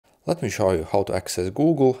Let me show you how to access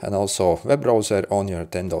Google and also web browser on your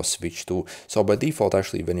Nintendo Switch 2. So by default,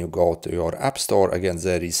 actually, when you go to your App Store, again,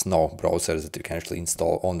 there is no browser that you can actually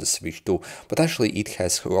install on the Switch 2, but actually it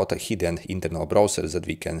has got a hidden internal browser that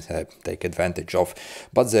we can take advantage of.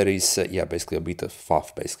 But there is, basically a bit of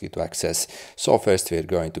faff basically to access. So first we're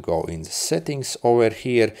going to go in the settings over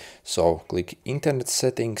here. So click Internet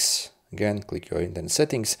Settings, again, click your Internet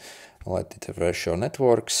Settings, let it refresh your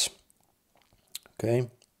networks. Okay.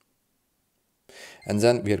 And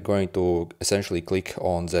then we are going to essentially click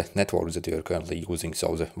on the network that you are currently using,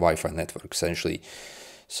 so the Wi-Fi network essentially.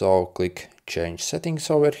 So click change settings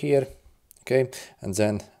over here, okay, and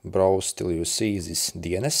then browse till you see this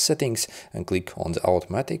DNS settings and click on the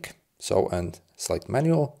automatic, so and select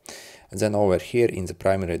manual. And then over here in the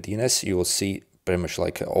primary DNS you will see pretty much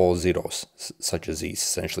like all zeros, such as these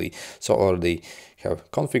essentially. So already have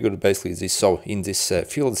configured basically this. So in this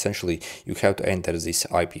field essentially you have to enter this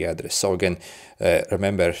IP address. So again,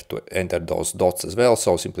 remember to enter those dots as well.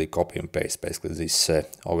 So simply copy and paste basically this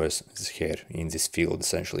over here in this field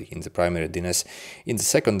essentially in the primary DNS. In the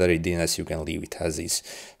secondary DNS you can leave it as is.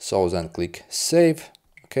 So then click save,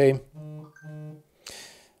 okay,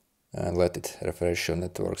 and let it refresh your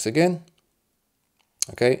networks again.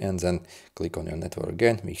 Okay, and then click on your network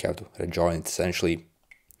again. We have to rejoin it essentially.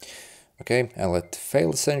 Okay, and let it fail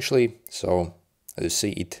essentially. So as you see,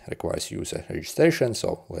 it requires user registration.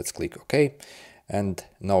 So let's click OK. And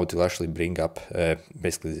now it will actually bring up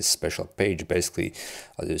basically this special page, basically,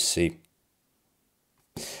 as you see.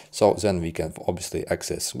 So then we can obviously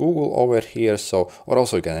access Google over here. So, or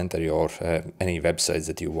also you can enter your any websites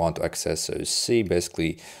that you want to access. So you see,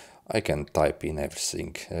 basically, I can type in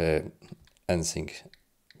everything. Anything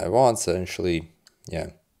I want essentially, yeah,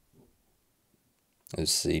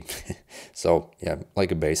 let's see. So yeah,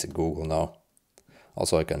 like a basic Google now.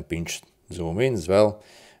 Also I can pinch zoom in as well,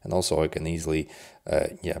 and also I can easily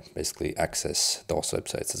basically access those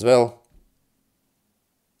websites as well.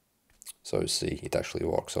 So you see it actually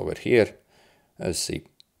works over here. As you see,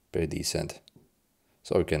 pretty decent.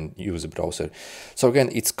 So you can use a browser. So again,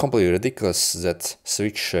 it's completely ridiculous that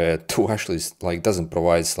Switch 2 actually doesn't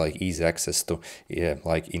provide easy access to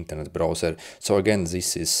like internet browser. So again,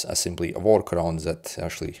 this is simply a workaround that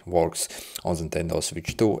actually works on the Nintendo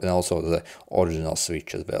Switch 2 and also the original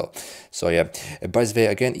Switch as well. So yeah, by the way,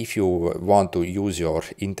 again, if you want to use your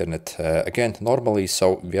internet again normally,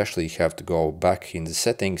 so we actually have to go back in the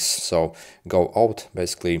settings. So go out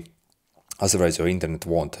basically. Otherwise your internet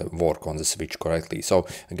won't work on the Switch correctly. So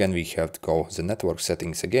again, we have to go the network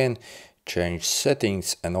settings again, change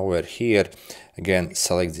settings, and over here again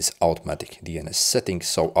select this automatic DNS settings.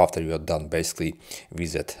 So after you are done basically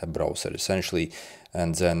with that browser essentially,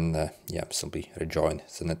 and then simply rejoin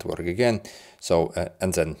the network again. So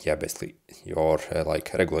and then basically your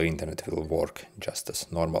like regular internet will work just as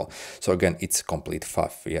normal. So again, it's complete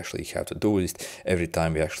faff. We actually have to do this every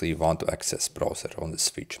time we actually want to access browser on the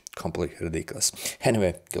Switch. Completely ridiculous.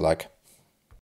 Anyway, good luck.